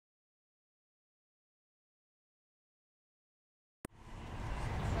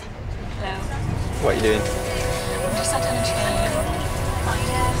What are you doing? I'm just sat on a train.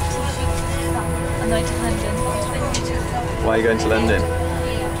 I'm going to London. Why are you going to London? I'm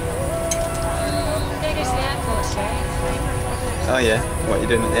going to go to the airport today. Oh yeah, what are you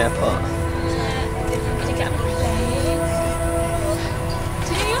doing at the airport? I'm going to get on a plane.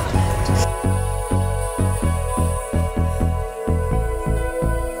 To New York.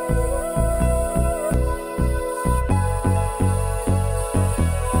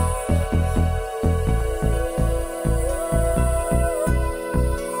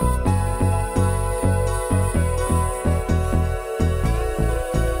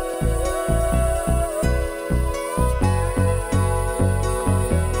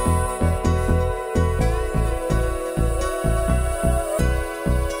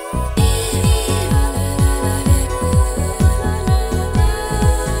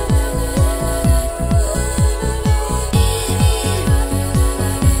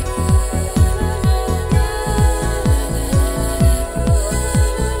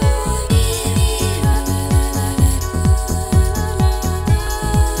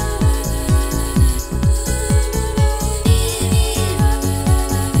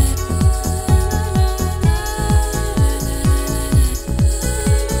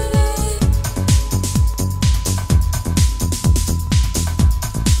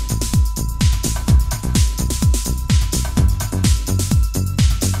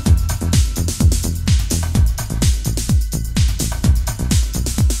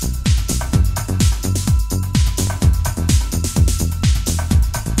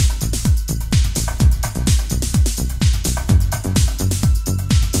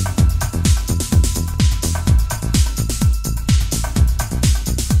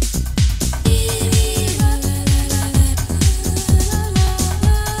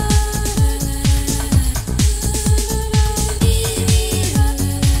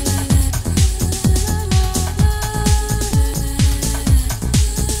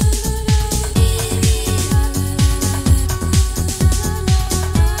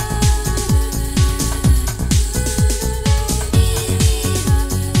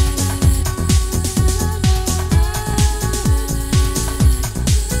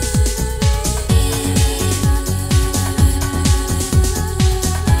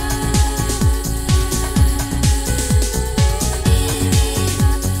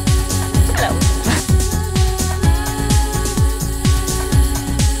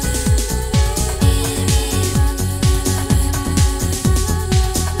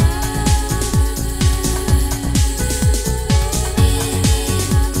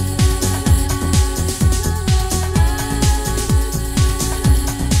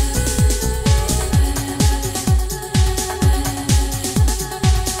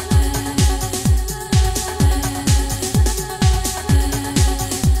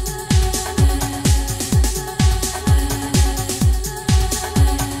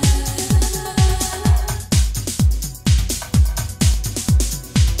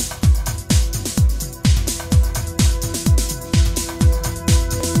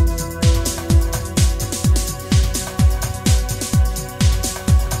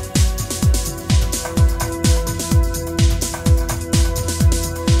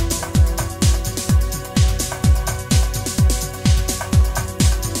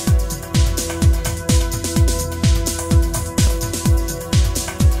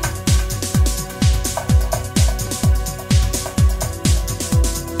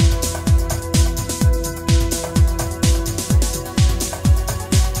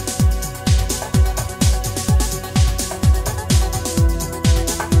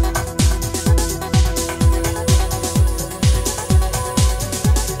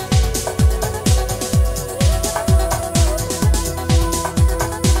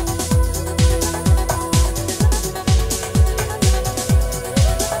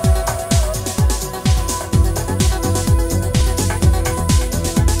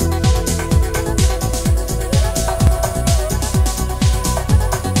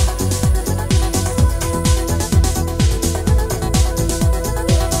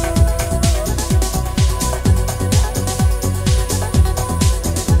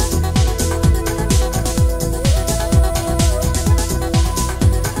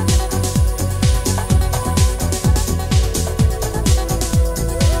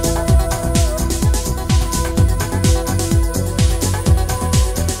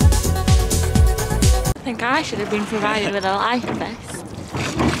 I should have been provided with a life vest.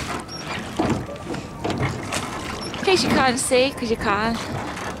 In case you can't see, because you can't,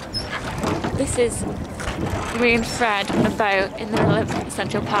 this is me and Fred on a boat in the middle of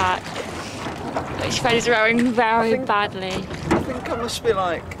Central Park, which Fred is rowing very badly. I think I must be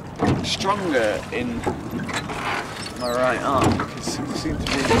like stronger in my right arm because you seem to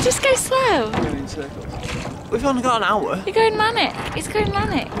be But just go slow. going in circles. We've only got an hour. You're going manic. It's going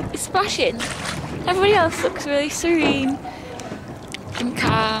manic. It's splashing. Everybody else looks really serene and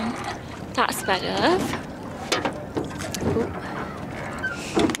calm. That's better, love. Ooh.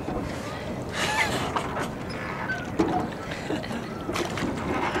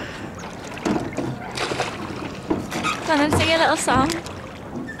 Come on, sing a little song.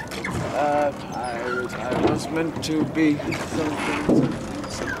 I was meant to be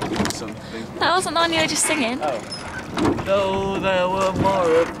something. That wasn't the one you were just singing. Oh. Though there were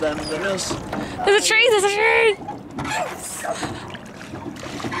more of them than us. There's a tree, there's a tree!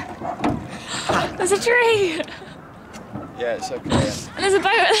 There's a tree! Yeah, it's okay. And there's a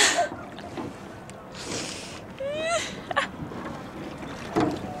boat.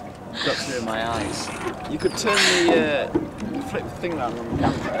 Got to in my eyes. You could turn the flip the thing around on the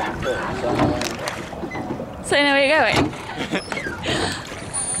camera. So you know where you're going?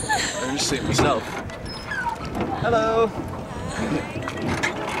 I'm just seeing myself. Hello.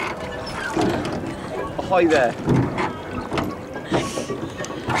 Ahoy there.